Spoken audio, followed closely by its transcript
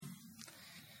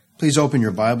Please open your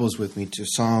Bibles with me to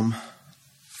Psalm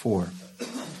 4,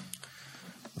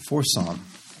 the fourth Psalm.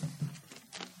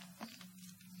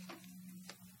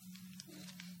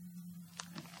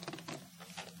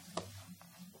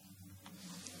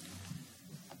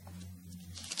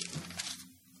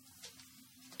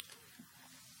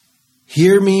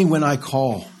 Hear me when I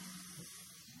call,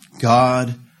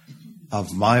 God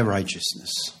of my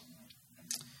righteousness.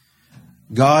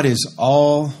 God is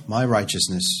all my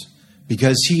righteousness,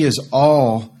 because he is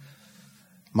all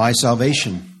my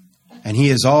salvation. And he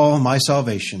is all my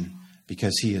salvation,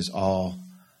 because he is all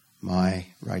my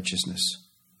righteousness.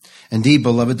 Indeed,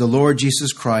 beloved, the Lord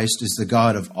Jesus Christ is the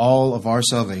God of all of our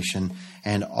salvation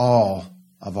and all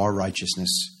of our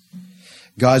righteousness.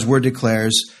 God's word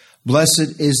declares,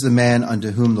 "Blessed is the man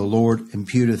unto whom the Lord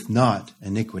imputeth not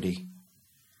iniquity."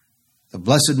 The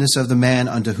blessedness of the man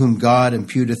unto whom God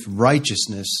imputeth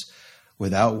righteousness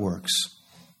without works.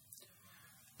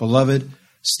 Beloved,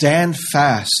 stand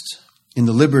fast in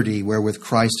the liberty wherewith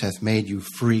Christ hath made you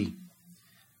free,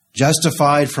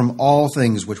 justified from all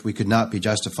things which we could not be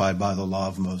justified by the law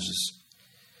of Moses.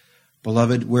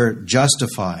 Beloved, we're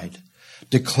justified,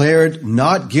 declared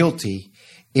not guilty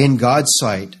in God's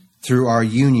sight through our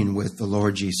union with the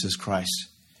Lord Jesus Christ,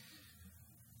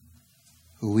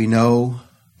 who we know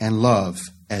and love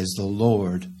as the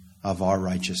Lord of our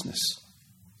righteousness.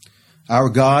 Our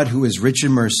God, who is rich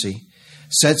in mercy,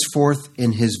 sets forth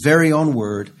in his very own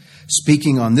word,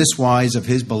 speaking on this wise of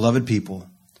his beloved people,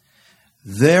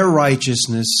 "Their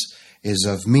righteousness is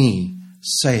of me,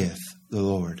 saith the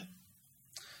Lord."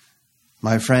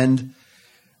 My friend,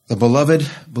 the beloved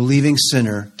believing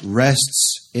sinner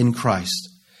rests in Christ,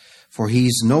 for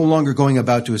he's no longer going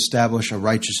about to establish a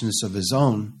righteousness of his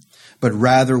own, but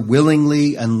rather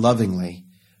willingly and lovingly,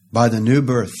 by the new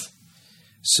birth,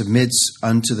 submits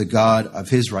unto the God of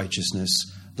his righteousness,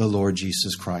 the Lord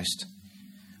Jesus Christ.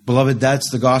 Beloved, that's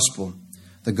the gospel.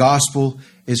 The gospel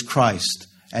is Christ,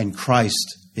 and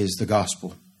Christ is the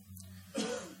gospel.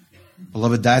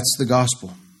 Beloved, that's the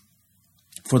gospel.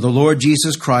 For the Lord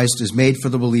Jesus Christ is made for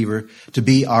the believer to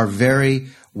be our very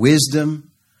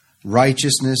wisdom,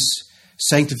 righteousness,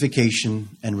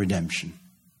 sanctification, and redemption.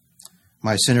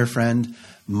 My sinner friend,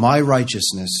 my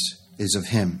righteousness is of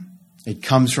him. It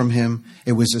comes from him,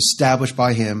 it was established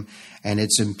by him, and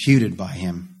it's imputed by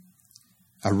him.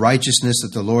 A righteousness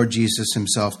that the Lord Jesus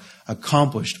himself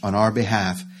accomplished on our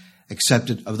behalf,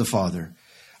 accepted of the Father.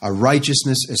 A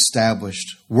righteousness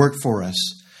established, worked for us,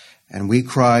 and we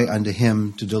cry unto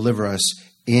him to deliver us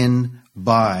in,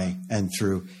 by, and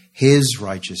through his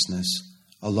righteousness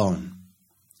alone.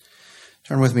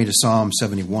 Turn with me to Psalm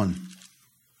 71.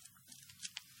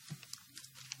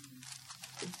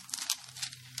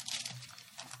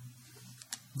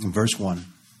 In verse 1.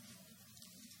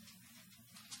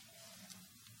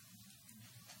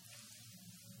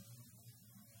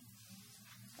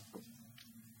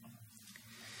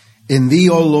 In thee,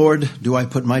 O Lord, do I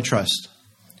put my trust.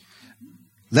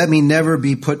 Let me never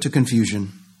be put to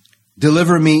confusion.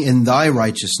 Deliver me in thy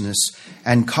righteousness,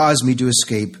 and cause me to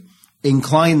escape.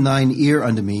 Incline thine ear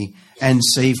unto me, and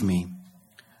save me.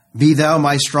 Be thou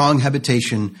my strong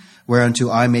habitation,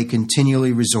 whereunto I may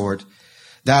continually resort.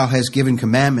 Thou hast given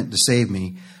commandment to save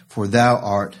me, for thou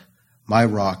art my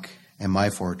rock and my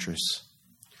fortress.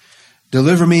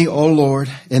 Deliver me, O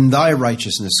Lord, in thy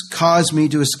righteousness. Cause me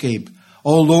to escape.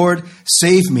 O Lord,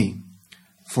 save me,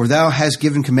 for thou hast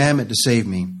given commandment to save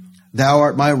me. Thou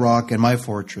art my rock and my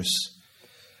fortress.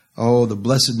 Oh, the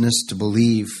blessedness to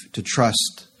believe, to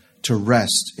trust, to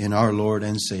rest in our Lord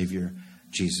and Savior,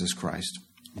 Jesus Christ.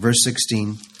 Verse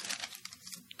 16.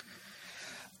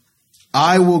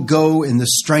 I will go in the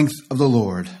strength of the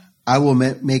Lord. I will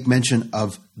make mention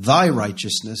of thy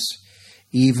righteousness,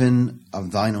 even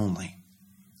of thine only.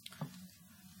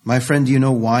 My friend, do you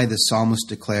know why the psalmist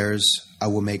declares, I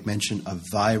will make mention of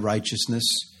thy righteousness,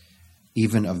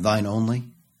 even of thine only?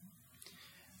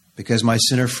 Because, my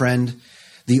sinner friend,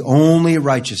 the only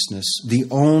righteousness, the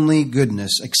only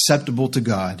goodness acceptable to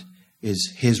God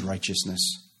is his righteousness.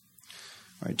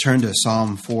 All right, turn to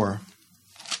Psalm 4.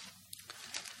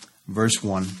 Verse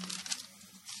 1.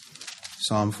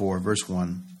 Psalm 4, verse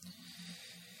 1.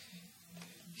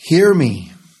 Hear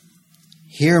me,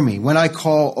 when I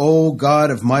call, O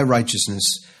God of my righteousness.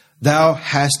 Thou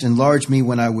hast enlarged me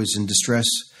when I was in distress.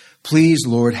 Please,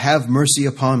 Lord, have mercy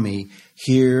upon me.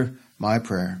 Hear my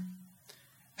prayer.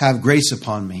 Have grace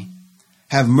upon me.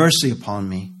 Have mercy upon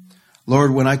me.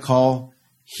 Lord, when I call,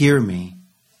 hear me.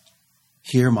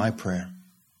 Hear my prayer.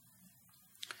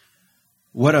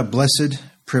 What a blessed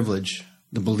privilege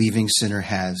the believing sinner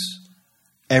has.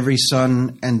 Every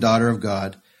son and daughter of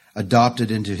God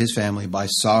adopted into his family by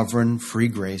sovereign free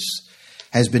grace,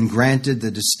 has been granted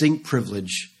the distinct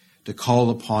privilege to call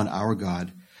upon our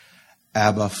God,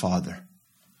 Abba, Father.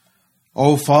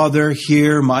 O Father,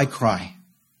 hear my cry.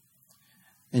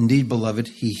 Indeed, beloved,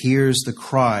 he hears the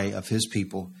cry of his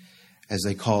people as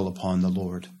they call upon the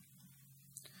Lord.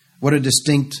 What a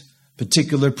distinct,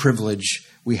 particular privilege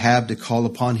we have to call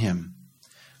upon him.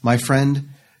 My friend,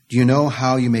 do you know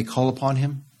how you may call upon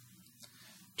him?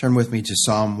 Turn with me to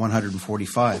Psalm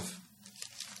 145.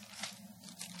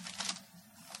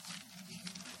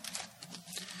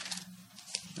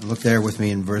 And look there with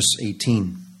me in verse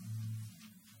 18.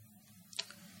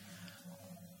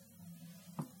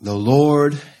 The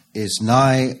Lord is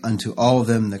nigh unto all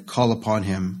them that call upon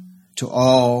him, to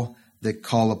all that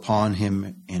call upon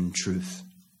him in truth.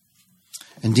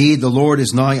 Indeed, the Lord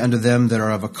is nigh unto them that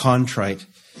are of a contrite,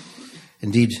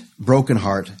 indeed broken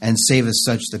heart, and saveth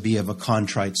such that be of a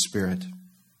contrite spirit.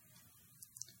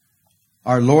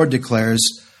 Our Lord declares,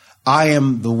 I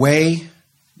am the way,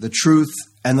 the truth,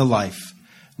 and the life.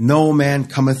 No man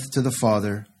cometh to the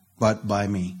Father but by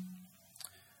me.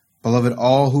 Beloved,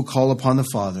 all who call upon the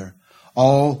Father,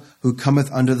 all who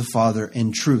cometh unto the Father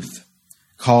in truth,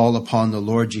 call upon the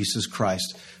Lord Jesus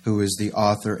Christ, who is the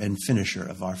author and finisher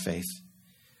of our faith,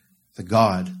 the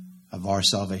God of our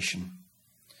salvation.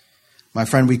 My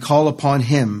friend, we call upon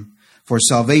him, for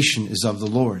salvation is of the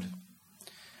Lord.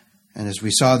 And as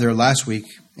we saw there last week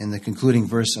in the concluding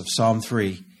verse of Psalm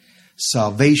 3,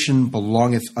 salvation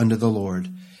belongeth unto the Lord,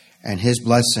 and his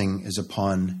blessing is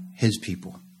upon his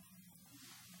people.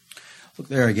 Look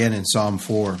there again in Psalm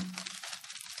 4.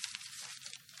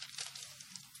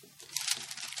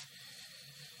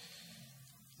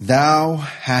 Thou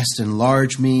hast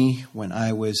enlarged me when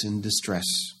I was in distress,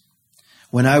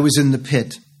 when I was in the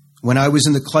pit, when I was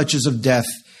in the clutches of death,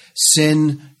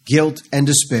 sin, guilt, and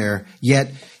despair.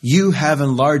 Yet you have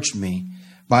enlarged me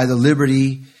by the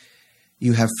liberty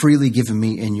you have freely given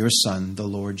me in your Son, the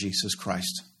Lord Jesus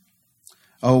Christ.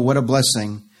 Oh, what a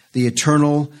blessing, the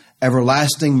eternal,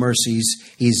 everlasting mercies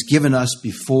he's given us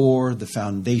before the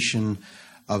foundation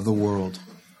of the world.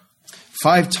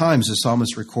 5 times the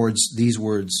psalmist records these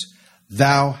words,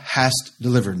 Thou hast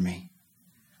delivered me.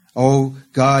 Oh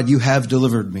God, you have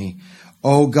delivered me.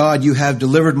 Oh God, you have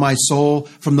delivered my soul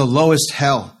from the lowest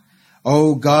hell.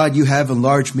 Oh God, you have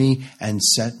enlarged me and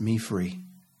set me free.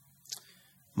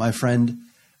 My friend,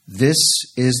 this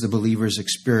is the believer's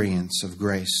experience of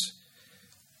grace.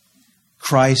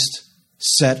 Christ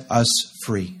set us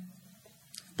free.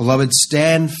 Beloved,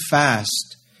 stand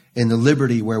fast in the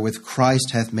liberty wherewith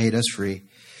Christ hath made us free.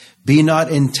 Be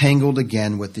not entangled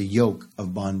again with the yoke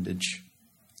of bondage.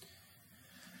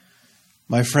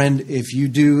 My friend, if you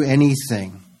do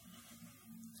anything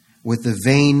with the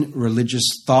vain religious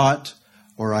thought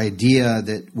or idea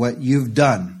that what you've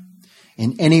done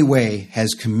in any way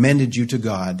has commended you to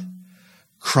God,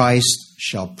 Christ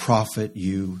shall profit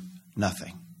you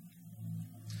nothing.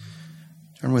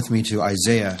 Turn with me to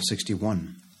Isaiah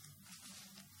 61.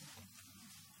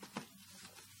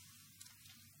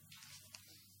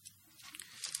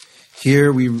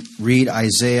 Here we read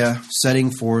Isaiah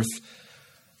setting forth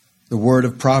the word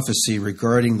of prophecy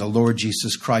regarding the Lord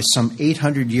Jesus Christ some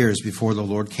 800 years before the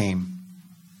Lord came.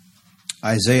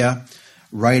 Isaiah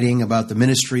writing about the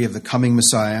ministry of the coming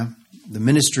Messiah, the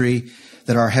ministry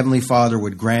that our Heavenly Father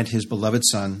would grant his beloved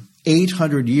Son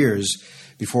 800 years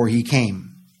before he came.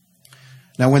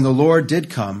 Now, when the Lord did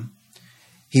come,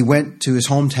 he went to his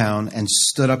hometown and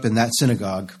stood up in that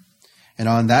synagogue. And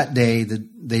on that day,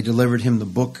 they delivered him the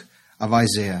book of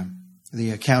Isaiah.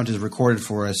 The account is recorded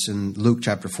for us in Luke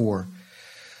chapter 4.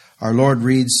 Our Lord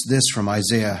reads this from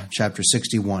Isaiah chapter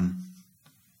 61.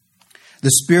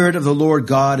 The Spirit of the Lord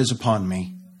God is upon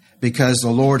me, because the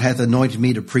Lord hath anointed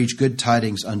me to preach good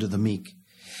tidings unto the meek.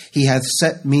 He hath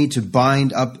set me to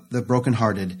bind up the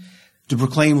brokenhearted, to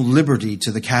proclaim liberty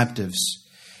to the captives,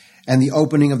 and the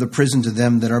opening of the prison to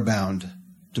them that are bound,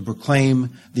 to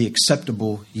proclaim the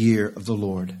acceptable year of the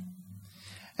Lord.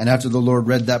 And after the Lord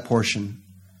read that portion,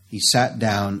 he sat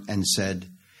down and said,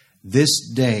 This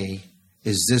day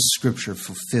is this scripture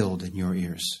fulfilled in your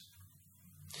ears.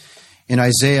 In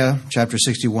Isaiah chapter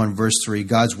 61, verse 3,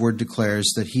 God's word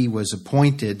declares that he was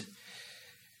appointed,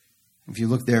 if you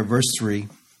look there, verse 3,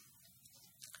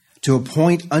 to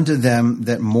appoint unto them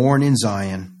that mourn in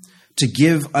Zion, to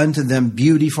give unto them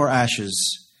beauty for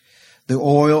ashes, the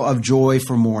oil of joy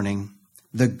for mourning,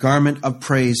 the garment of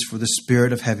praise for the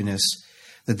spirit of heaviness,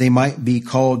 that they might be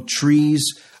called trees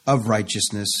of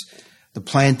righteousness, the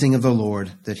planting of the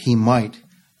Lord, that he might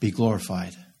be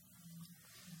glorified.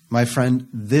 My friend,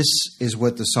 this is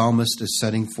what the psalmist is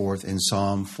setting forth in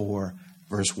Psalm 4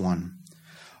 verse 1.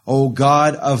 O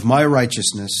God of my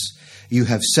righteousness, you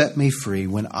have set me free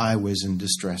when I was in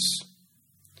distress.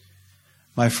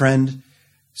 My friend,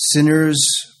 sinners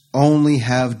only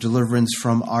have deliverance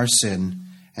from our sin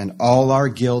and all our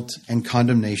guilt and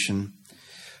condemnation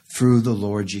through the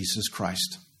Lord Jesus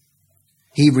Christ.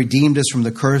 He redeemed us from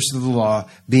the curse of the law,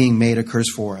 being made a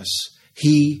curse for us.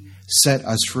 He set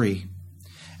us free.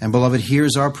 And beloved,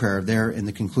 here's our prayer there in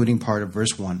the concluding part of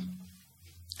verse 1.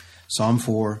 Psalm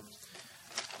 4,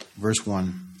 verse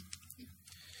 1.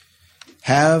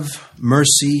 Have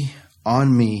mercy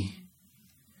on me.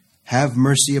 Have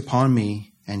mercy upon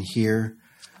me and hear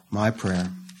my prayer.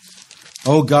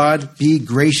 O God, be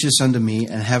gracious unto me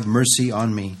and have mercy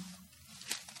on me.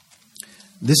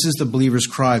 This is the believer's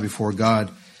cry before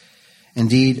God,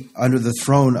 indeed, under the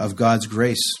throne of God's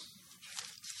grace.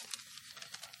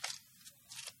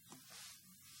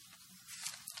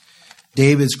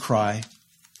 David's cry,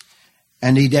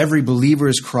 and indeed every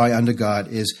believer's cry unto God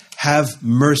is, have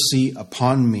mercy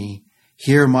upon me,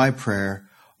 hear my prayer,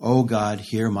 O God,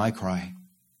 hear my cry.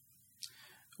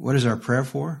 What is our prayer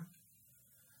for?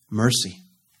 Mercy.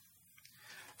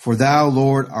 For thou,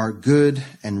 Lord, art good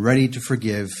and ready to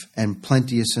forgive, and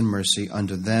plenteous in mercy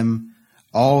unto them,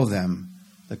 all them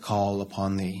that call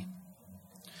upon thee.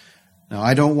 Now,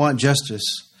 I don't want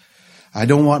justice. I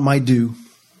don't want my due.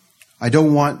 I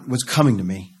don't want what's coming to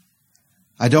me.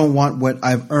 I don't want what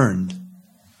I've earned,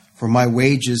 for my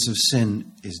wages of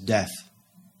sin is death.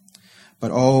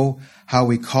 But oh, how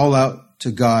we call out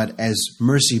to God as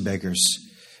mercy beggars,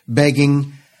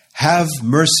 begging, have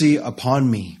mercy upon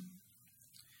me.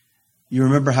 You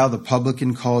remember how the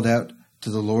publican called out to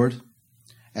the Lord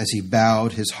as he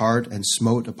bowed his heart and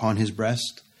smote upon his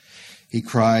breast? He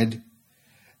cried,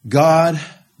 God,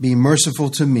 be merciful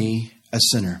to me, a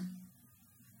sinner.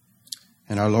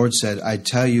 And our Lord said, I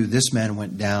tell you, this man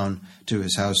went down to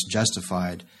his house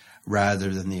justified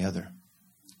rather than the other.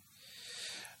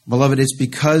 Beloved, it's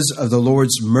because of the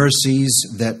Lord's mercies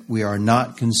that we are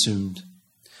not consumed,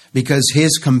 because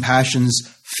his compassions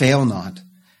fail not.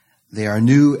 They are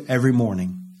new every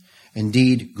morning.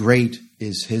 Indeed, great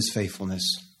is his faithfulness.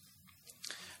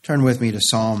 Turn with me to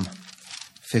Psalm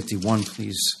 51,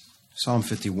 please. Psalm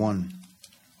 51.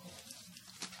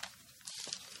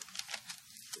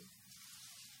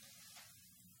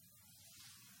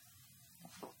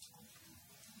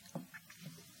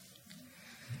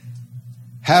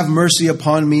 Have mercy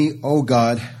upon me, O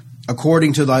God,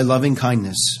 according to thy loving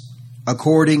kindness,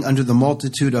 according unto the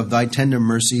multitude of thy tender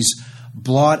mercies,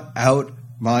 blot out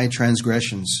my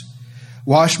transgressions.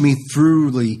 Wash me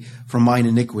thoroughly from mine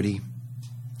iniquity,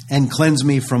 and cleanse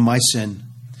me from my sin.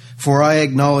 For I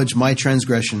acknowledge my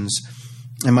transgressions,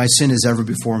 and my sin is ever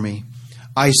before me.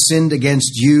 I sinned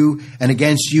against you, and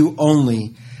against you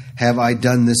only have I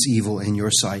done this evil in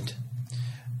your sight,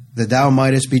 that thou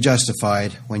mightest be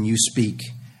justified when you speak,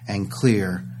 and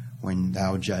clear when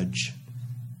thou judge.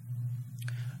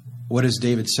 What is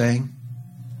David saying?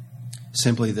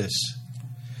 Simply this: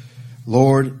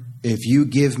 Lord, if you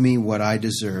give me what I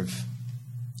deserve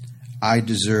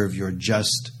your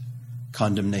just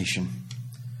condemnation.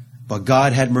 But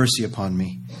God had mercy upon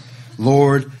me.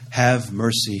 Lord, have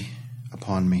mercy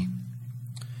upon me.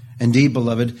 Indeed,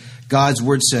 beloved, God's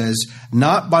word says,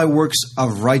 not by works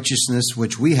of righteousness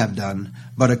which we have done,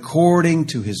 but according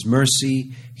to his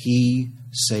mercy, he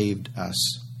saved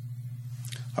us.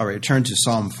 All right, turn to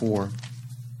Psalm 4.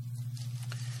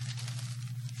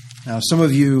 Now, some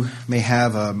of you may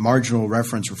have a marginal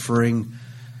reference referring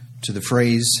to the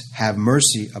phrase, have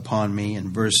mercy upon me,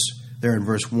 in verse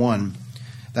 1.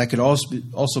 That could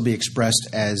also be expressed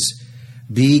as,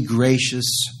 be gracious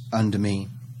unto me.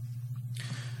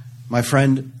 My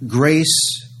friend,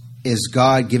 grace is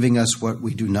God giving us what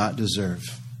we do not deserve.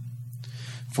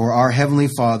 For our Heavenly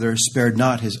Father spared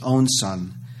not his own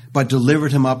Son, but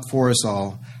delivered him up for us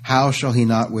all. How shall he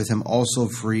not with him also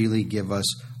freely give us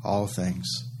all things?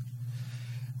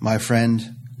 My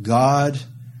friend, God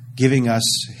giving us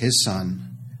his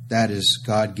Son, that is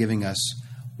God giving us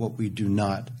what we do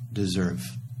not deserve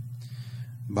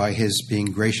by his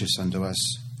being gracious unto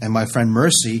us. And my friend,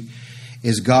 mercy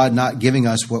is God not giving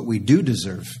us what we do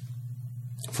deserve.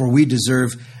 For we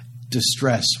deserve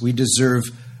distress. We deserve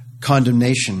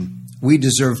condemnation. We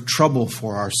deserve trouble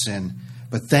for our sin.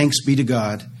 But thanks be to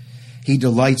God, he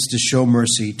delights to show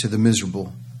mercy to the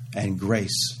miserable and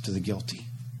grace to the guilty.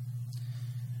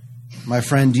 My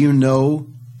friend, do you know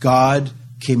God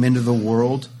came into the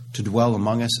world to dwell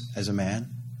among us as a man?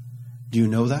 Do you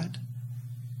know that?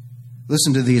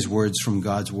 Listen to these words from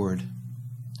God's word.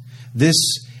 This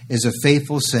is a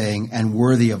faithful saying and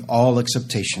worthy of all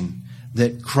acceptation,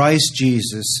 that Christ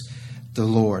Jesus the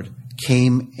Lord,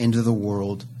 came into the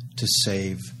world to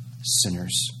save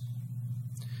sinners.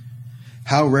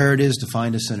 How rare it is to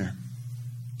find a sinner.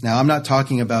 Now, I'm not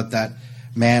talking about that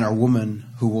man or woman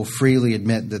who will freely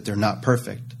admit that they're not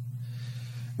perfect.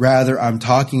 Rather, I'm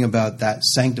talking about that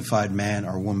sanctified man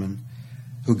or woman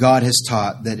who God has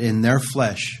taught that in their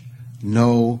flesh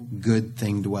no good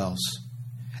thing dwells,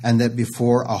 and that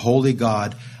before a holy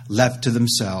God, left to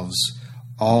themselves,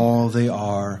 all they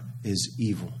are is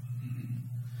evil.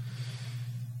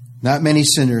 Not many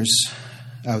sinners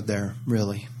out there,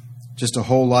 really. Just a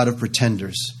whole lot of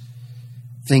pretenders,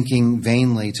 thinking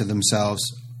vainly to themselves,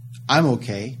 I'm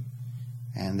okay,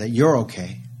 and that you're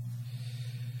okay.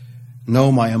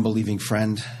 No, my unbelieving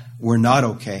friend, we're not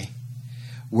okay.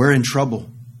 We're in trouble.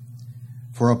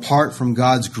 For apart from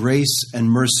God's grace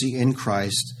and mercy in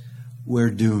Christ,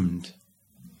 we're doomed.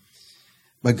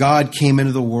 But God came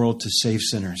into the world to save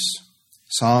sinners.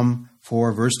 Psalm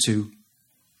 4, verse 2.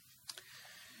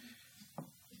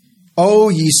 O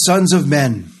ye sons of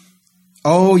men,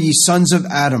 O ye sons of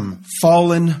Adam,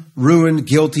 fallen, ruined,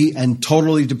 guilty, and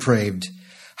totally depraved,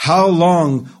 how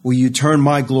long will you turn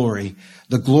my glory,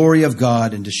 the glory of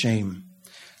God, into shame?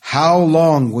 How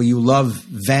long will you love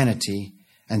vanity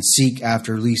and seek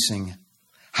after leasing?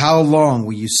 How long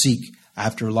will you seek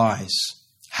after lies?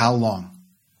 How long?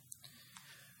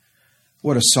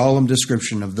 What a solemn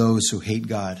description of those who hate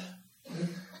God.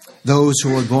 Those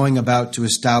who are going about to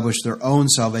establish their own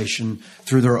salvation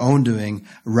through their own doing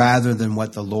rather than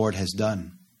what the Lord has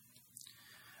done.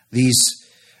 These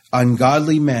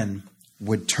ungodly men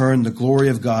would turn the glory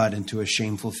of God into a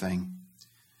shameful thing.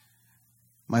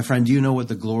 My friend, do you know what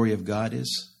the glory of God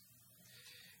is?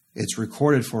 It's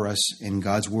recorded for us in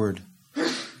God's word.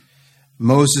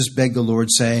 Moses begged the Lord,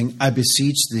 saying, I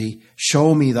beseech thee,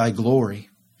 show me thy glory.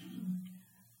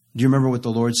 Do you remember what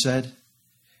the Lord said?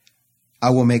 I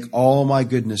will make all my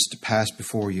goodness to pass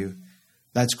before you.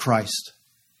 That's Christ.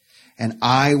 And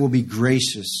I will be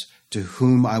gracious to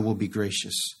whom I will be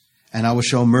gracious. And I will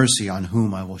show mercy on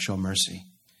whom I will show mercy.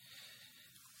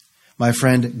 My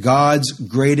friend, God's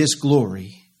greatest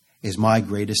glory is my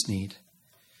greatest need.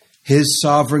 His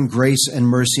sovereign grace and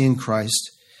mercy in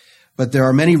Christ. But there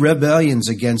are many rebellions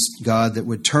against God that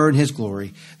would turn his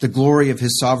glory, the glory of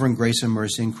his sovereign grace and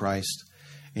mercy in Christ,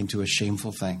 into a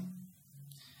shameful thing.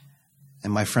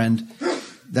 And my friend,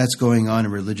 that's going on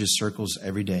in religious circles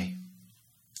every day.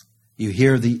 You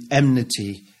hear the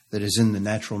enmity that is in the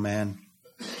natural man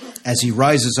as he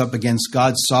rises up against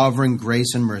God's sovereign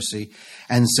grace and mercy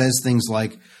and says things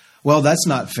like, well, that's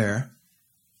not fair.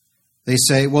 They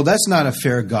say, well, that's not a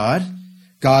fair God.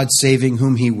 God saving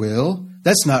whom he will.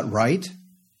 That's not right.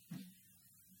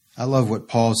 I love what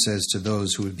Paul says to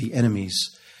those who would be enemies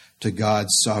to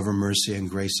God's sovereign mercy and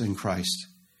grace in Christ.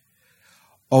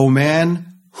 O man,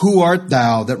 who art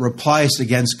thou that repliest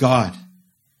against God?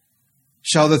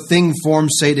 Shall the thing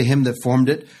formed say to him that formed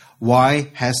it,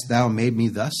 why hast thou made me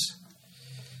thus?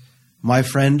 My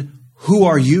friend, who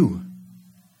are you?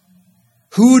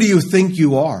 Who do you think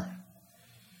you are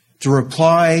to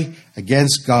reply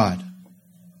against God?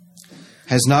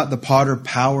 Has not the potter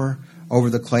power over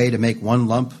the clay to make one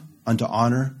lump unto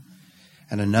honor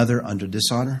and another unto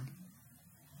dishonor?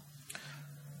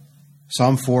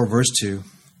 Psalm 4, verse 2.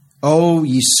 O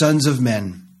ye sons of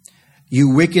men, you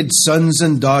wicked sons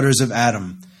and daughters of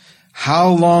Adam, how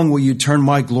long will you turn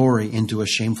my glory into a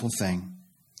shameful thing?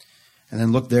 And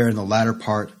then look there in the latter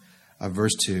part of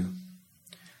verse 2.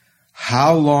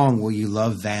 How long will you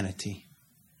love vanity?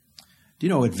 Do you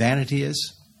know what vanity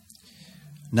is?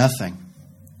 Nothing.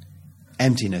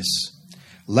 Emptiness.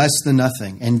 Less than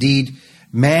nothing. Indeed,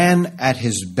 man at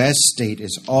his best state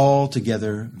is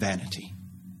altogether vanity.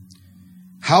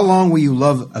 How long will you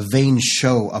love a vain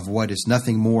show of what is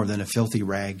nothing more than a filthy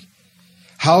rag?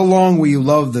 How long will you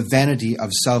love the vanity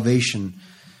of salvation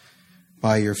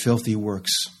by your filthy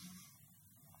works?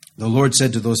 The Lord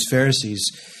said to those Pharisees,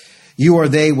 you are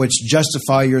they which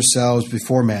justify yourselves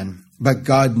before men, but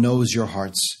God knows your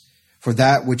hearts. For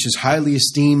that which is highly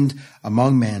esteemed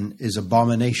among men is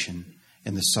abomination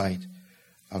in the sight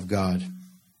of God.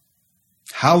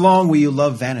 How long will you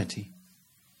love vanity?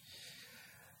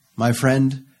 My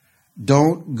friend,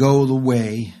 don't go the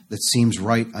way that seems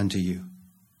right unto you.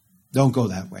 Don't go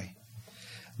that way.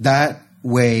 That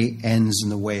way ends in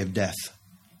the way of death.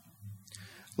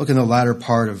 Look in the latter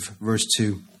part of verse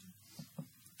 2.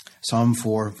 Psalm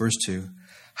 4, verse 2.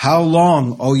 How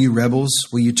long, O you rebels,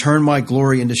 will you turn my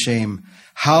glory into shame?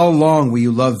 How long will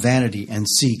you love vanity and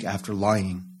seek after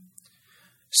lying?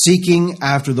 Seeking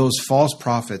after those false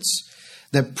prophets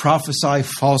that prophesy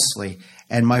falsely.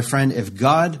 And my friend, if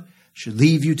God should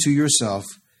leave you to yourself,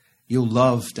 you'll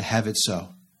love to have it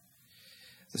so.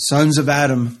 The sons of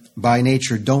Adam by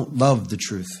nature don't love the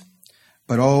truth,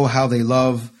 but oh, how they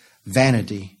love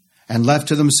vanity, and left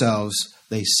to themselves,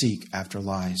 they seek after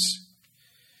lies.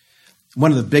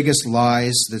 One of the biggest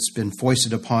lies that's been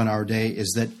foisted upon our day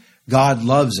is that God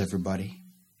loves everybody.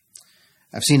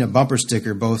 I've seen a bumper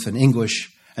sticker both in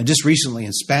English and just recently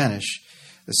in Spanish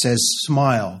that says,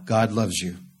 "Smile, God loves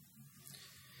you."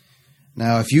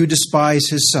 Now, if you despise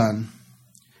his Son,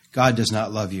 God does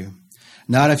not love you.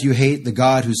 Not if you hate the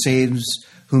God who saves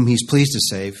whom he's pleased to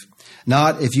save.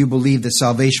 Not if you believe that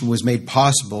salvation was made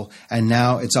possible and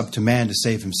now it's up to man to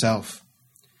save himself.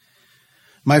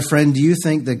 My friend, do you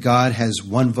think that God has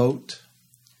one vote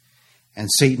and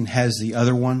Satan has the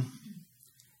other one?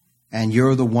 And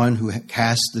you're the one who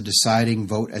casts the deciding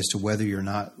vote as to whether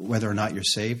or not you're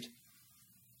saved?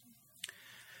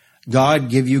 God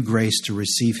give you grace to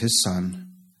receive his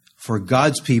Son. For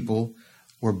God's people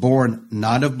were born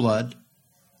not of blood.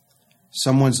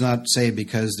 Someone's not saved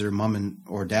because their mom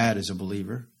or dad is a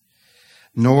believer.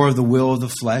 Nor of the will of the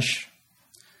flesh.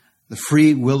 The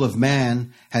free will of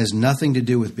man has nothing to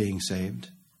do with being saved.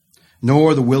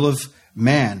 Nor the will of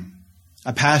man.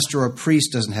 A pastor or a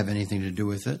priest doesn't have anything to do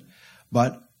with it,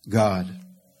 but God.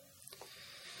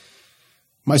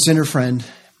 My sinner friend,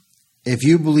 if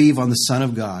you believe on the Son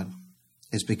of God,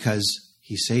 it's because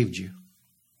he saved you.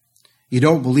 You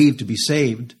don't believe to be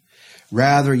saved.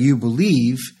 Rather, you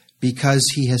believe because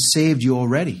he has saved you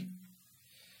already.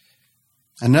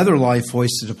 Another lie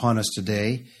foisted upon us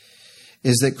today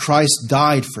is that Christ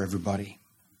died for everybody.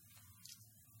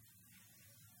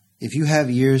 If you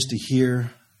have ears to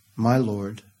hear my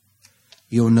Lord,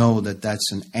 you'll know that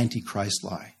that's an antichrist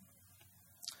lie.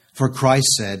 For Christ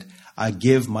said, "I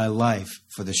give my life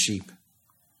for the sheep."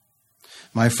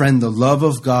 My friend, the love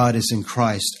of God is in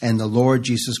Christ, and the Lord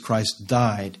Jesus Christ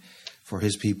died for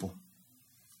his people.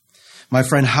 My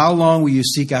friend, how long will you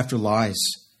seek after lies?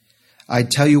 I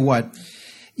tell you what,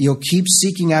 you'll keep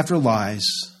seeking after lies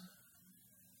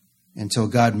until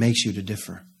God makes you to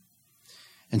differ,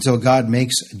 until God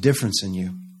makes a difference in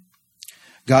you.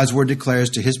 God's word declares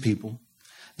to his people,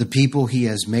 the people he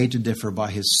has made to differ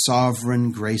by his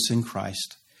sovereign grace in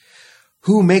Christ.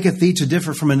 Who maketh thee to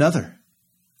differ from another?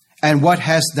 And what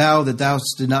hast thou that thou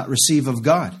did not receive of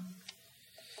God?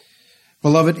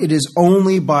 Beloved, it is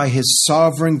only by his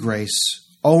sovereign grace,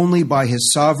 only by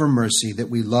his sovereign mercy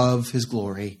that we love his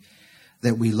glory,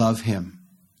 that we love him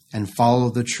and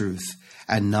follow the truth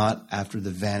and not after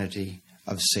the vanity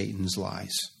of Satan's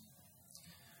lies.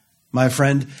 My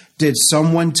friend, did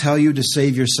someone tell you to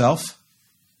save yourself?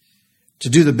 To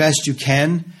do the best you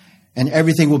can and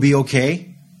everything will be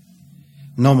okay?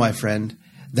 No, my friend,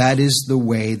 that is the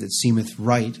way that seemeth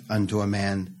right unto a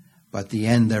man, but the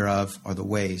end thereof are the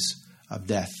ways of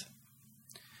death.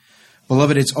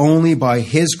 Beloved, it's only by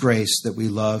his grace that we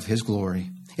love his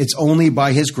glory. It's only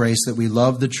by his grace that we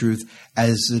love the truth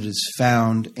as it is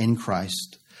found in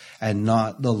Christ and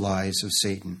not the lies of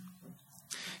Satan.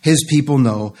 His people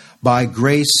know, by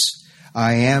grace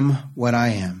I am what I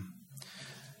am.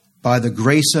 By the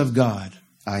grace of God,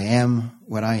 I am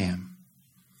what I am.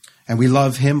 And we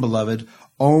love him, beloved,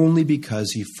 only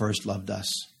because he first loved us.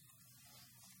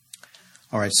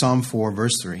 All right, Psalm 4,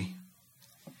 verse 3.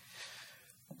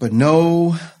 But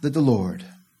know that the Lord,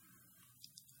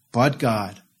 but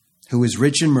God, who is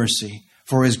rich in mercy,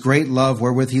 for his great love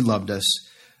wherewith he loved us.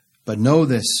 But know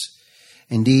this,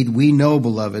 indeed we know,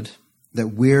 beloved, that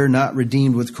we're not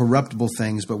redeemed with corruptible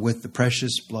things, but with the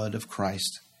precious blood of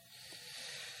Christ.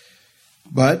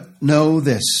 But know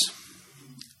this,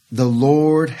 the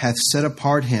Lord hath set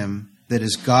apart him that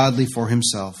is godly for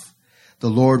himself. The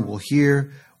Lord will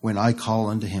hear when I call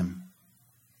unto him.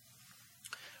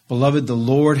 Beloved, the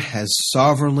Lord has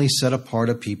sovereignly set apart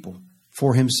a people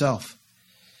for himself.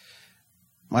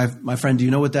 My friend, do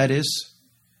you know what that is?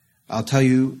 I'll tell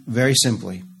you very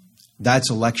simply. That's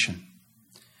election.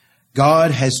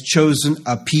 God has chosen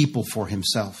a people for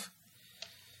himself.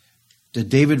 Did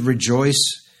David rejoice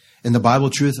in the Bible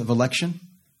truth of election?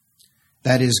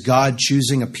 That is God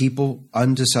choosing a people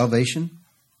unto salvation.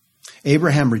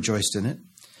 Abraham rejoiced in it.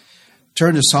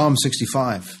 Turn to Psalm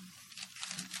 65.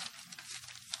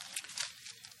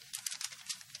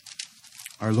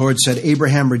 Our Lord said,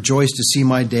 Abraham rejoiced to see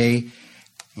my day,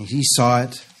 and he saw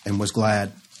it and was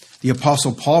glad. The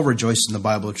Apostle Paul rejoiced in the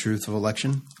Bible truth of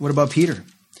election. What about Peter?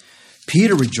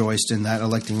 Peter rejoiced in that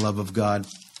electing love of God,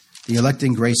 the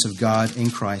electing grace of God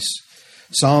in Christ.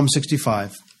 Psalm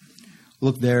 65.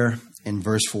 Look there in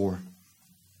verse 4.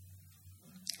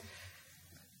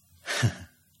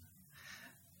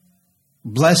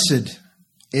 Blessed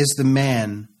is the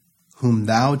man whom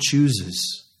thou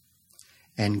choosest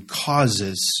and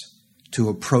causes to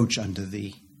approach unto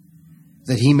thee,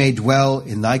 that he may dwell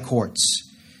in thy courts.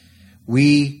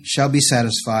 We shall be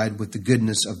satisfied with the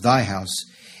goodness of thy house,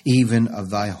 even of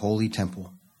thy holy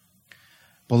temple.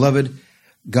 Beloved,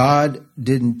 God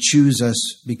didn't choose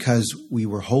us because we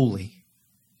were holy.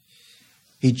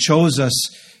 He chose us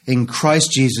in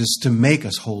Christ Jesus to make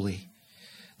us holy.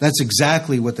 That's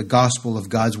exactly what the gospel of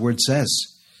God's word says.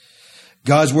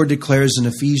 God's word declares in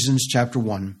Ephesians chapter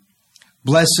 1,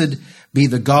 "Blessed be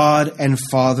the God and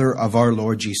Father of our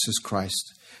Lord Jesus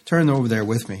Christ." Turn over there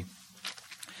with me.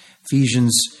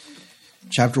 Ephesians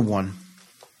chapter 1.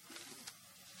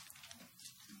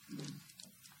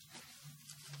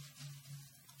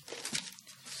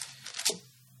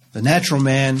 The natural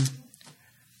man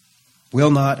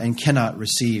will not and cannot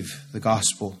receive the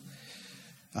gospel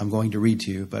I'm going to read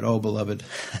to you, but oh, beloved,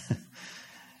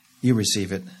 you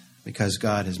receive it because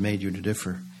God has made you to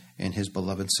differ in his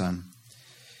beloved Son.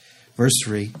 Verse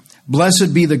 3,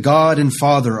 "Blessed be the God and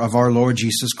Father of our Lord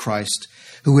Jesus Christ,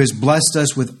 who has blessed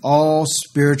us with all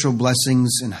spiritual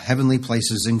blessings in heavenly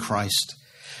places in Christ,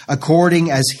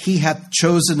 according as he hath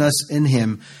chosen us in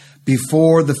him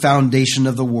before the foundation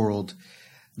of the world,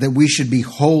 that we should be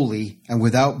holy and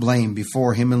without blame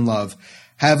before him in love,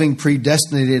 having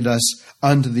predestinated us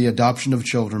unto the adoption of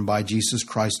children by Jesus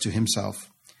Christ to himself,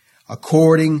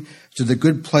 according to the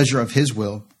good pleasure of his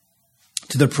will,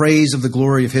 to the praise of the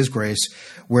glory of his grace,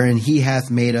 wherein he hath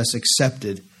made us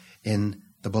accepted in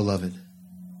the beloved."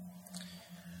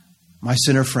 My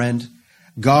sinner friend,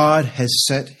 God has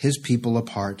set his people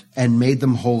apart and made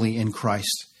them holy in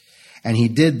Christ. And he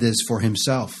did this for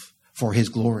himself, for his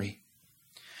glory.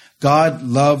 God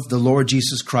loved the Lord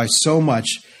Jesus Christ so much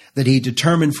that he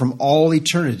determined from all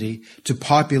eternity to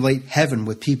populate heaven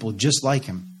with people just like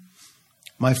him.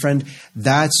 My friend,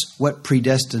 that's what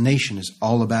predestination is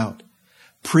all about.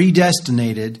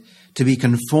 Predestinated to be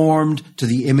conformed to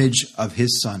the image of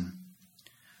his Son.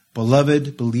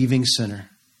 Beloved, believing sinner,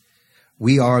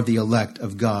 we are the elect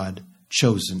of God,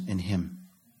 chosen in him.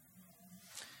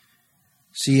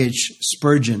 C.H.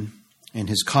 Spurgeon, in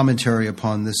his commentary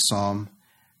upon this psalm,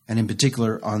 and in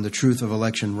particular on the truth of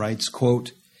election, writes,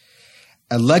 quote,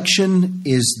 "Election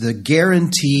is the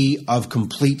guarantee of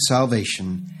complete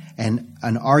salvation and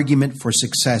an argument for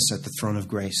success at the throne of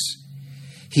grace.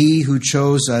 He who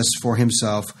chose us for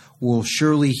himself will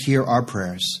surely hear our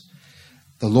prayers.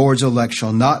 The Lord's elect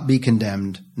shall not be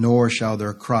condemned, nor shall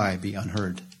their cry be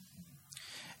unheard."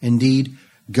 Indeed,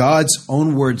 God's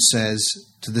own word says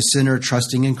to the sinner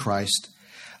trusting in Christ,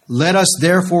 "Let us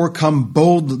therefore come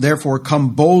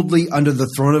boldly under the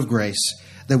throne of grace,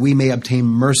 that we may obtain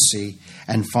mercy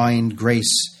and find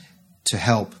grace to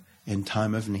help in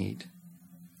time of need."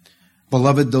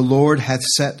 Beloved, the Lord hath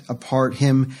set apart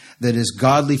him that is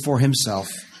godly for himself.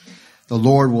 The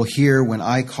Lord will hear when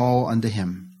I call unto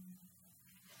him.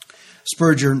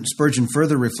 Spurgeon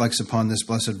further reflects upon this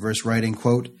blessed verse, writing,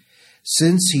 quote,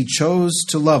 "Since he chose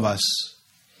to love us,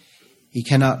 he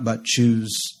cannot but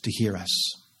choose to hear us."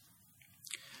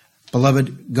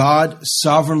 Beloved, God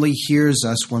sovereignly hears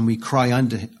us when we cry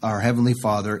unto our Heavenly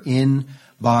Father in,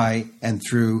 by, and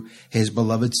through his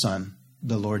beloved Son,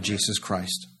 the Lord Jesus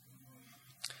Christ.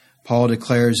 Paul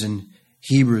declares in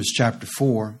Hebrews chapter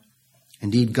 4,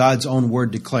 indeed God's own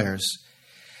word declares,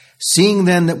 "Seeing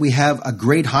then that we have a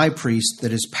great high priest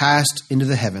that is passed into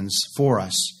the heavens for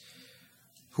us,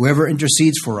 whoever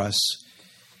intercedes for us,"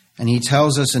 and he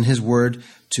tells us in his word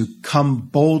to come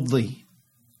boldly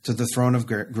to the throne of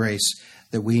grace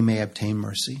that we may obtain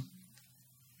mercy.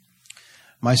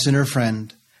 My sinner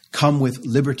friend, come with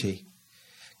liberty,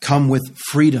 come with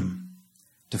freedom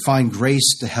to find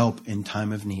grace to help in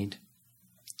time of need.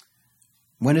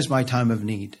 When is my time of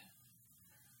need?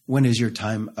 When is your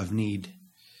time of need?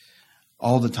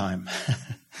 All the time.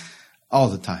 All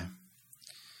the time.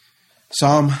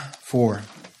 Psalm 4.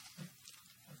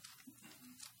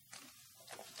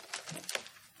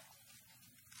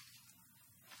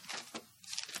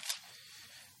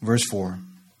 Verse 4.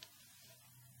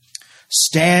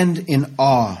 Stand in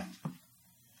awe.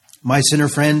 My sinner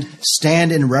friend,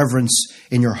 stand in reverence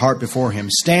in your heart before him.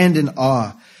 Stand in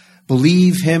awe.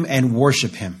 Believe him and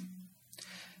worship him.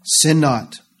 Sin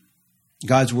not.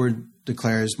 God's word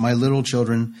declares, "My little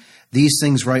children, these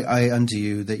things write I unto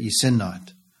you, that ye sin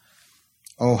not."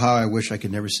 Oh, how I wish I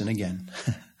could never sin again.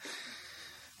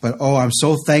 But oh, I'm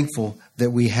so thankful that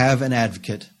we have an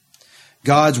advocate.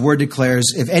 God's word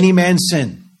declares, if any man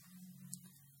sin,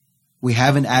 we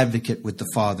have an advocate with the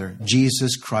Father,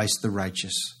 Jesus Christ the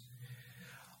righteous.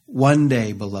 One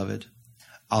day, beloved,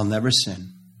 I'll never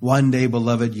sin. One day,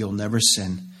 beloved, you'll never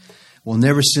sin. We'll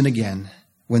never sin again.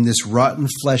 when this rotten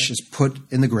flesh is put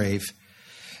in the grave,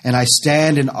 and I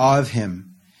stand in awe of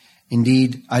him.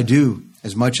 Indeed, I do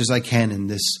as much as I can in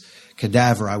this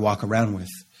cadaver I walk around with,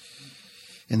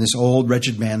 in this old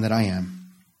wretched man that I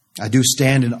am. I do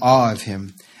stand in awe of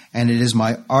him, and it is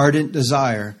my ardent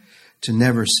desire to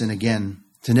never sin again,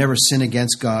 to never sin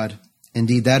against God.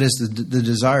 Indeed, that is the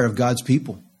desire of God's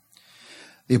people.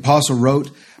 The apostle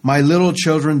wrote, "My little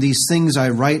children, these things I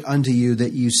write unto you,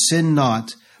 that you sin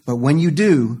not. But when you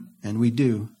do," and we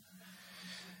do,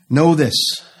 "know this,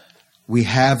 we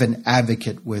have an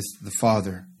advocate with the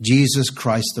Father, Jesus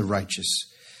Christ the righteous."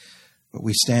 But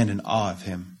we stand in awe of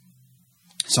him.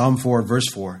 Psalm 4, verse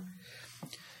 4.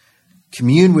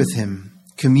 Commune with him.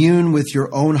 Commune with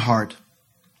your own heart.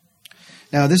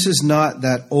 Now, this is not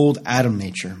that old Adam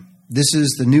nature. This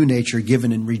is the new nature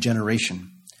given in regeneration.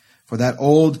 For that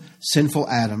old sinful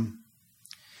Adam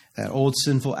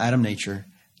nature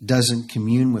doesn't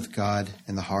commune with God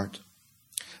in the heart.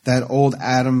 That old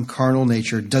Adam carnal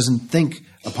nature doesn't think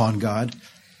upon God.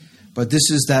 But this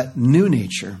is that new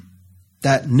nature,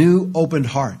 that new opened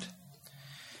heart.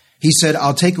 He said,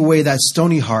 "I'll take away that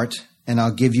stony heart and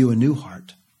I'll give you a new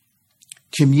heart."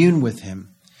 Commune with him.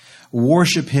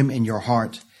 Worship him in your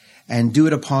heart and do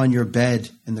it upon your bed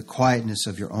in the quietness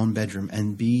of your own bedroom,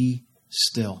 and be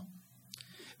still.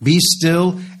 Be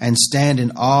still and stand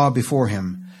in awe before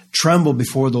him. Tremble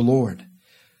before the Lord.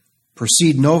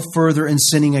 Proceed no further in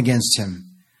sinning against him.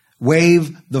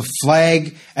 Wave the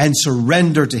flag and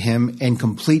surrender to him in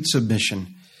complete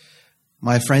submission.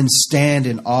 My friends, stand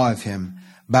in awe of him.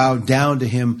 Bow down to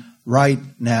him right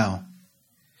now.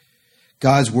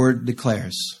 God's word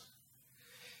declares,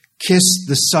 "Kiss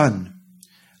the Son,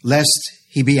 lest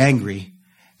he be angry,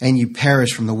 and you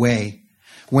perish from the way,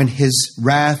 when his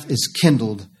wrath is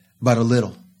kindled but a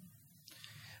little.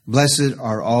 Blessed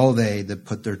are all they that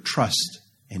put their trust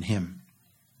in him."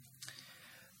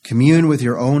 Commune with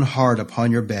your own heart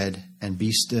upon your bed and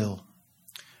be still.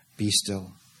 Be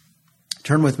still.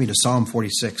 Turn with me to Psalm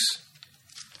 46,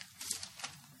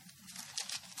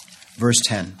 verse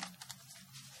 10.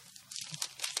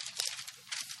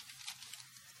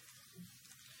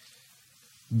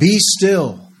 Be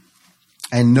still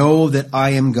and know that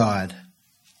I am God.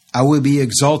 I will be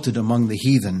exalted among the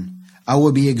heathen. I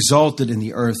will be exalted in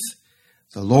the earth.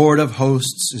 The Lord of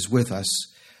hosts is with us.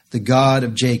 The God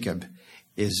of Jacob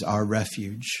is our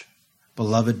refuge.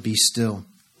 Beloved, be still.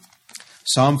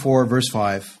 Psalm 4, verse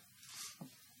 5.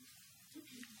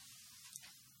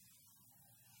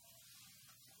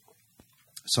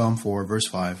 Psalm 4, verse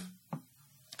 5.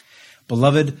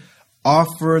 Beloved,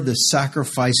 offer the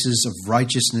sacrifices of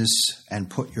righteousness and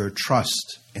put your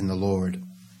trust in the Lord.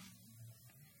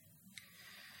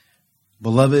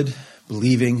 Beloved,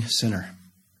 believing sinner,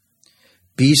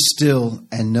 be still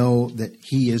and know that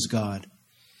he is God.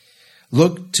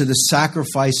 Look to the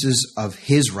sacrifices of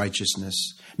his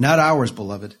righteousness, not ours,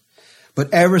 beloved,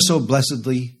 but ever so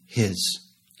blessedly his.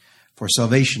 For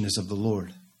salvation is of the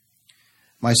Lord.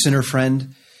 My sinner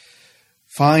friend,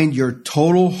 find your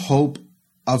total hope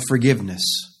of forgiveness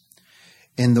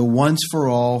in the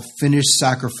once-for-all finished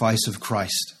sacrifice of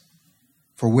Christ.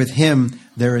 For with him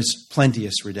there is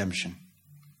plenteous redemption.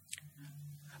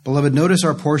 Beloved, notice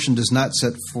our portion does not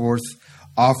set forth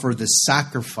offer the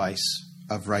sacrifice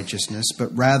of righteousness,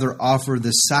 but rather offer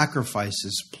the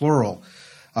sacrifices, plural,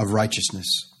 of righteousness.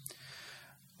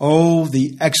 Oh,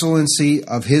 the excellency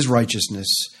of his righteousness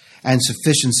and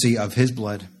sufficiency of his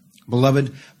blood.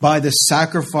 Beloved, by the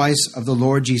sacrifice of the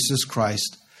Lord Jesus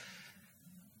Christ,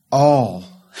 all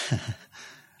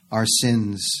our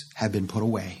sins have been put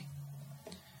away.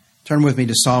 Turn with me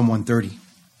to Psalm 130.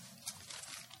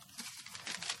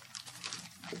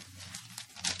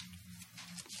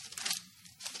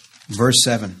 Verse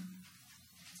 7.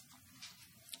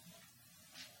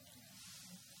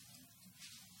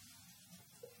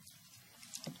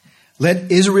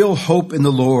 Let Israel hope in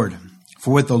the Lord,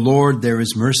 for with the Lord there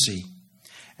is mercy,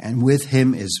 and with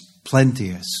him is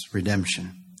plenteous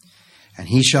redemption. And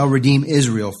he shall redeem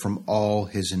Israel from all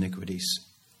his iniquities.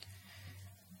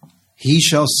 He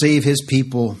shall save his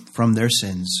people from their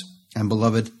sins. And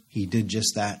beloved, he did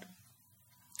just that.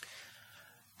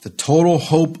 The total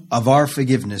hope of our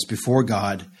forgiveness before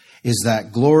God is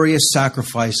that glorious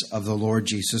sacrifice of the Lord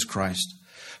Jesus Christ.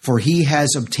 For he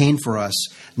has obtained for us,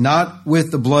 not with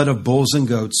the blood of bulls and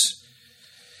goats,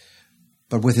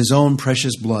 but with his own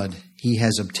precious blood, he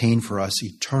has obtained for us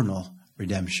eternal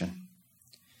redemption.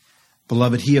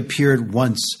 Beloved, he appeared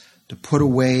once to put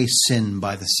away sin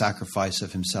by the sacrifice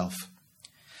of himself.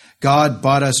 God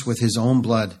bought us with his own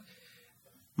blood.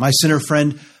 My sinner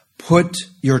friend, put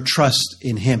your trust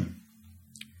in him.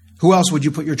 Who else would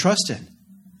you put your trust in?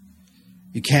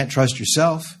 You can't trust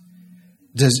yourself.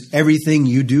 Does everything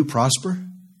you do prosper?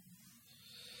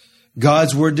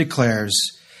 God's word declares,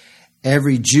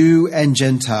 every Jew and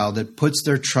Gentile that puts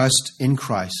their trust in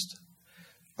Christ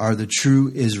are the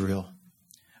true Israel,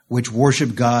 which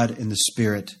worship God in the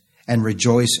Spirit and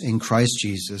rejoice in Christ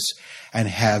Jesus and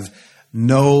have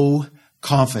no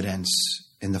confidence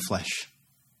in the flesh.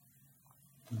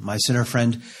 My sinner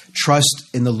friend, trust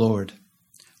in the Lord.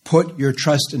 Put your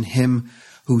trust in him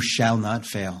who shall not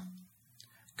fail.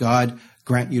 God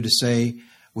grant you to say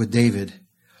with David,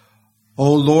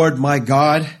 O Lord my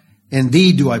God, in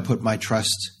thee do I put my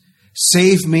trust.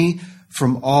 Save me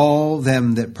from all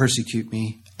them that persecute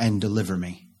me and deliver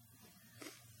me.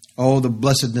 Oh, the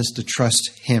blessedness to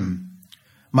trust him.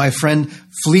 My friend,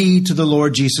 flee to the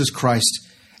Lord Jesus Christ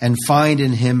and find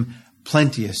in him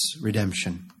plenteous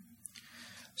redemption.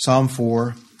 Psalm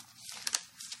 4,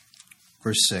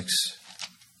 verse 6.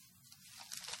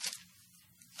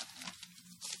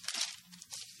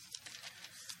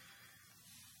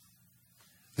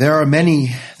 There are many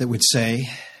that would say,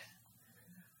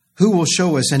 who will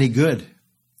show us any good?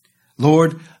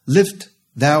 Lord, lift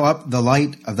thou up the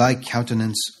light of thy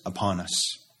countenance upon us.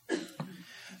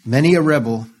 Many a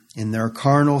rebel in their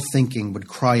carnal thinking would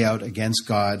cry out against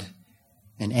God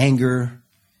in anger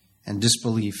and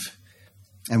disbelief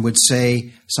and would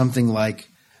say something like,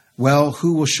 well,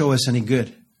 who will show us any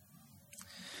good?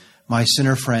 My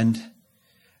sinner friend,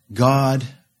 God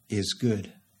is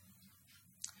good.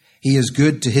 He is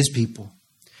good to his people.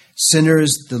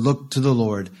 Sinners that look to the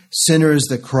Lord, sinners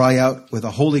that cry out with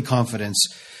a holy confidence,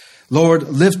 Lord,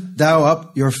 lift thou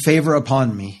up your favor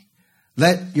upon me.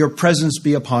 Let your presence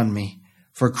be upon me.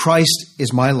 For Christ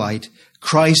is my light.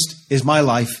 Christ is my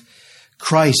life.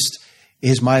 Christ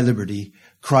is my liberty.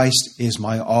 Christ is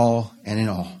my all and in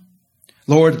all.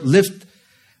 Lord, lift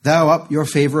thou up your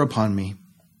favor upon me.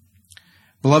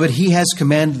 Beloved, he has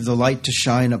commanded the light to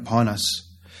shine upon us.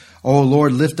 O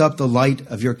Lord, lift up the light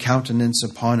of your countenance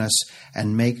upon us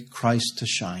and make Christ to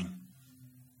shine.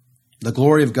 The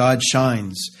glory of God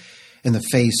shines in the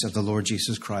face of the Lord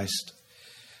Jesus Christ.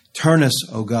 Turn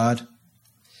us, O God.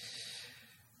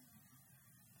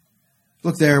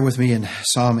 Look there with me in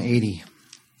Psalm 80.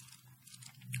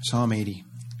 Psalm 80.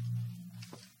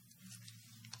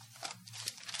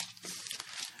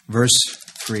 Verse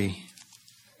 3.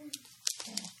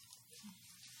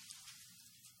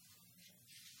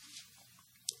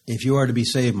 If you are to be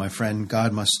saved, my friend,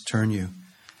 God must turn you.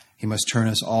 He must turn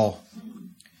us all.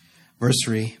 Verse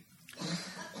 3.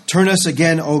 Turn us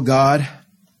again, O God,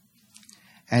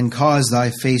 and cause thy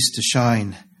face to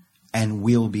shine, and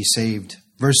we'll be saved.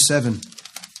 Verse 7.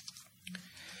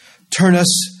 Turn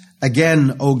us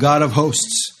again, O God of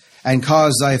hosts, and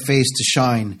cause thy face to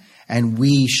shine, and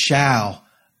we shall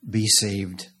be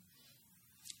saved.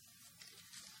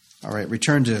 All right,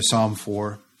 return to Psalm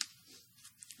 4,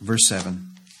 verse 7.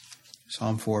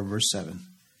 Psalm 4, verse 7.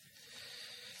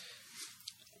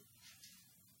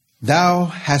 Thou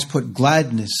hast put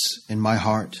gladness in my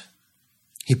heart.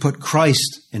 He put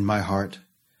Christ in my heart.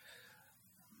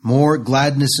 More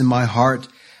gladness in my heart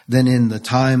than in the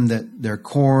time that their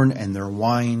corn and their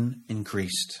wine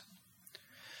increased.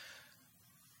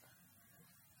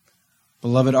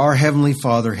 Beloved, our Heavenly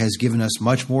Father has given us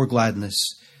much more gladness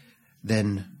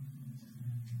than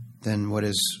what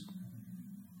is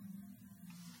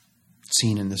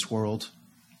seen in this world,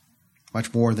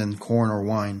 much more than corn or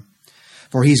wine.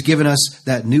 For he's given us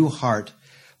that new heart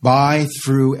by,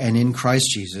 through, and in Christ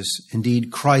Jesus.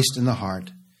 Indeed, Christ in the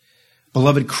heart.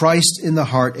 Beloved, Christ in the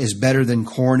heart is better than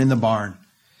corn in the barn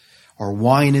or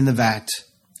wine in the vat.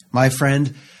 My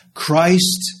friend,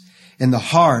 Christ in the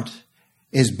heart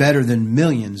is better than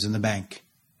millions in the bank.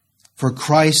 For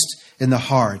Christ in the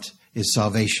heart is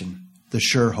salvation, the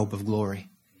sure hope of glory.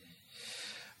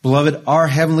 Beloved, our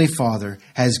Heavenly Father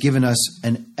has given us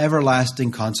an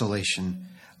everlasting consolation,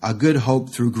 a good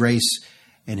hope through grace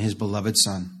in his beloved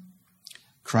Son,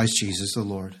 Christ Jesus the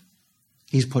Lord.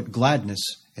 He's put gladness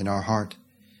in our heart.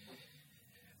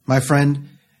 My friend,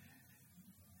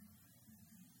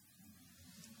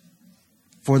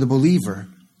 for the believer,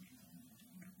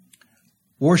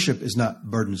 worship is not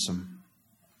burdensome.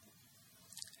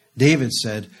 David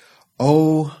said,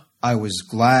 "Oh, I was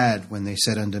glad when they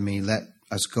said unto me, let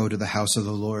us go to the house of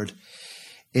the Lord."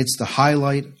 It's the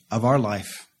highlight of our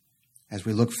life as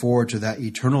we look forward to that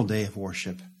eternal day of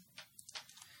worship.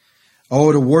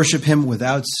 Oh, to worship him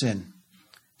without sin,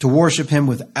 to worship him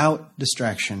without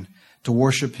distraction, to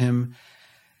worship him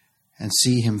and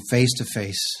see him face to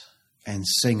face and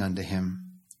sing unto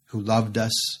him who loved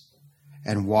us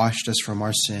and washed us from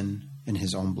our sin in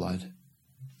his own blood.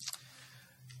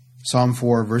 Psalm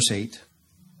 4, verse 8.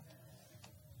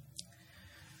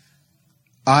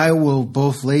 I will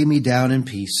both lay me down in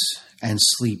peace and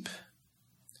sleep,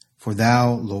 for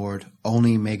thou, Lord,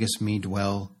 only makest me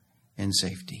dwell in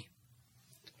safety.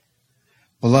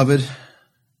 Beloved,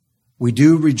 we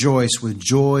do rejoice with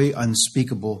joy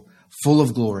unspeakable, full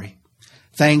of glory.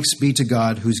 Thanks be to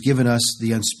God, who's given us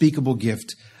the unspeakable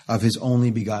gift of his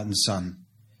only begotten Son.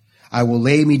 I will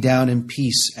lay me down in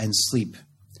peace and sleep,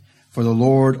 for the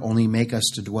Lord only make us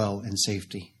to dwell in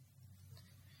safety.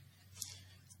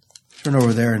 Turn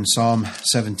over there in Psalm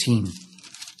 17.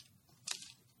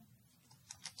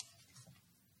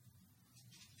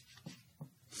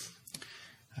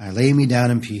 I lay me down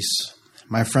in peace.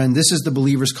 My friend, this is the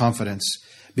believer's confidence,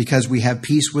 because we have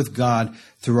peace with God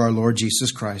through our Lord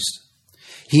Jesus Christ.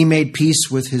 He made peace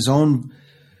with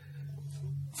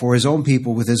for his own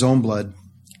people with his own blood.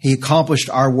 He accomplished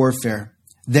our warfare.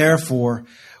 Therefore,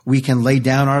 we can lay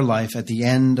down our life at the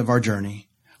end of our journey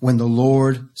when the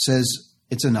Lord says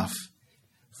it's enough.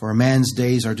 For a man's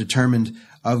days are determined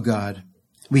of God.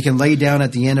 We can lay down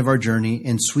at the end of our journey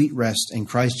in sweet rest in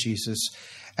Christ Jesus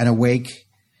and awake,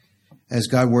 as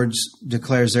God's word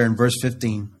declares there in verse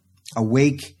 15,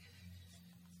 awake,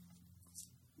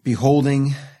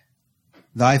 beholding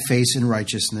thy face in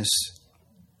righteousness.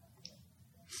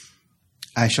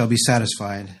 I shall be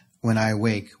satisfied when I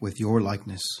awake with your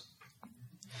likeness.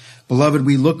 Beloved,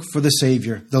 we look for the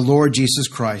Savior, the Lord Jesus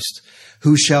Christ,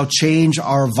 who shall change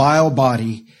our vile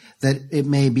body, that it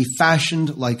may be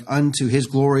fashioned like unto his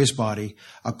glorious body,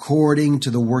 according to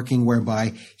the working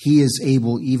whereby he is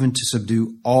able even to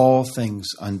subdue all things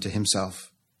unto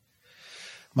himself.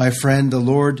 My friend, the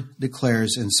Lord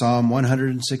declares in Psalm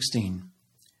 116,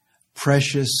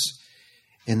 precious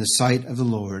in the sight of the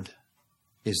Lord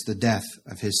is the death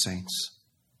of his saints.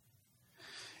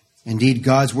 Indeed,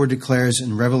 God's word declares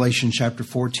in Revelation chapter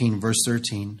 14, verse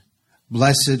 13,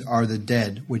 blessed are the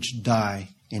dead which die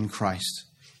in Christ.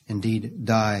 Indeed,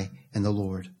 die in the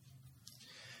Lord.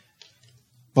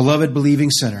 Beloved believing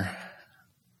sinner,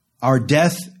 our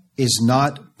death is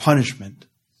not punishment,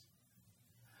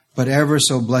 but ever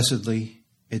so blessedly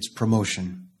it's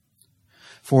promotion.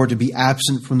 For to be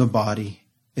absent from the body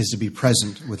is to be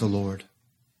present with the Lord.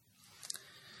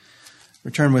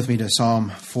 Return with me to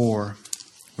Psalm 4,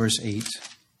 verse 8.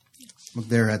 Look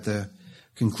there at the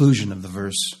conclusion of the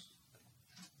verse.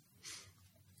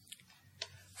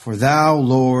 For thou,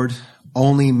 Lord,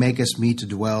 only makest me to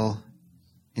dwell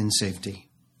in safety.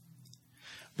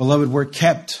 Beloved, we're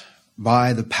kept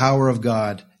by the power of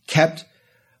God, kept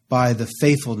by the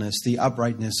faithfulness, the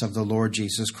uprightness of the Lord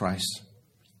Jesus Christ.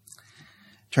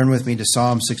 Turn with me to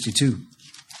Psalm 62.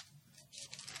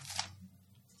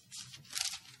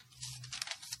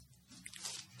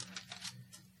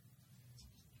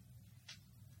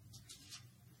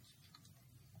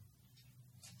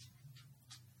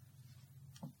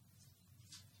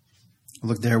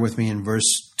 Look there with me in verse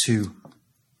 2.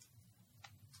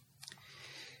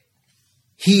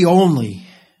 He only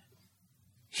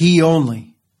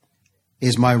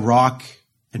is my rock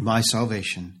and my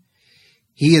salvation.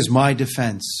 He is my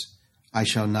defense. I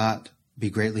shall not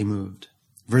be greatly moved.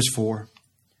 Verse 4.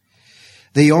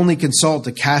 They only consult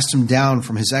to cast him down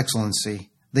from his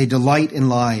excellency. They delight in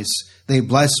lies. They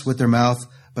bless with their mouth,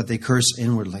 but they curse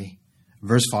inwardly.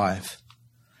 Verse 5.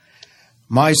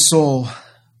 My soul,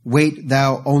 wait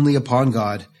thou only upon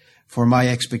God, for my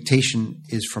expectation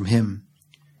is from him.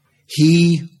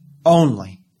 He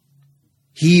only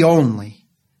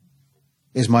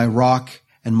is my rock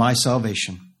and my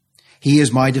salvation. He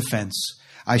is my defense.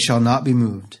 I shall not be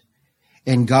moved.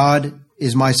 And God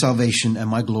is my salvation and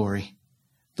my glory.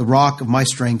 The rock of my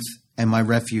strength and my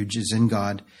refuge is in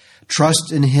God.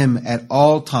 Trust in him at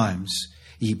all times,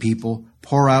 ye people.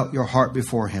 Pour out your heart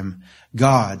before him.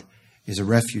 God is a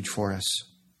refuge for us.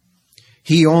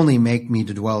 He only make me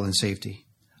to dwell in safety.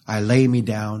 I lay me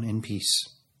down in peace.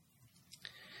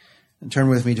 And turn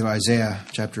with me to Isaiah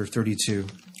chapter 32.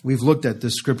 We've looked at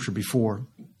this scripture before.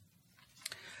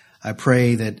 I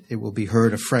pray that it will be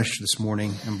heard afresh this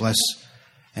morning and bless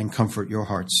and comfort your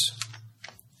hearts.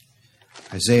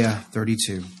 Isaiah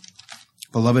 32.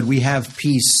 Beloved, we have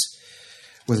peace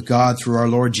with God through our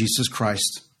Lord Jesus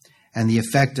Christ, and the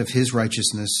effect of his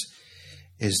righteousness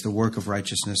is the work of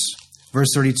righteousness. Verse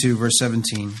 32, verse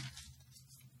 17.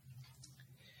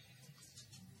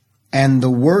 And the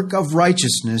work of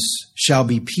righteousness shall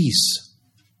be peace,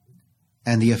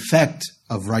 and the effect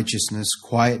of righteousness,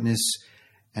 quietness,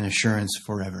 and assurance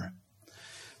forever.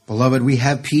 Beloved, we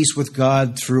have peace with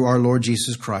God through our Lord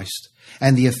Jesus Christ,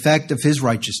 and the effect of his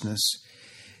righteousness,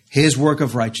 his work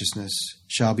of righteousness,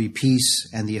 shall be peace,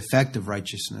 and the effect of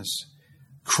righteousness,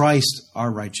 Christ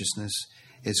our righteousness,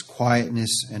 is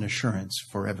quietness and assurance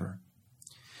forever.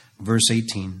 Verse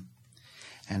 18,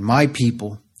 and my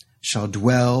people shall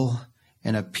dwell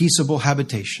in a peaceable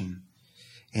habitation,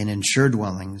 in sure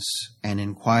dwellings, and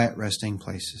in quiet resting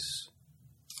places.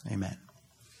 Amen.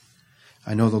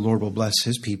 I know the Lord will bless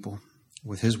his people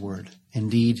with his word,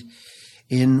 indeed,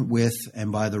 in, with,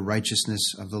 and by the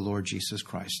righteousness of the Lord Jesus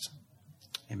Christ.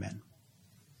 Amen.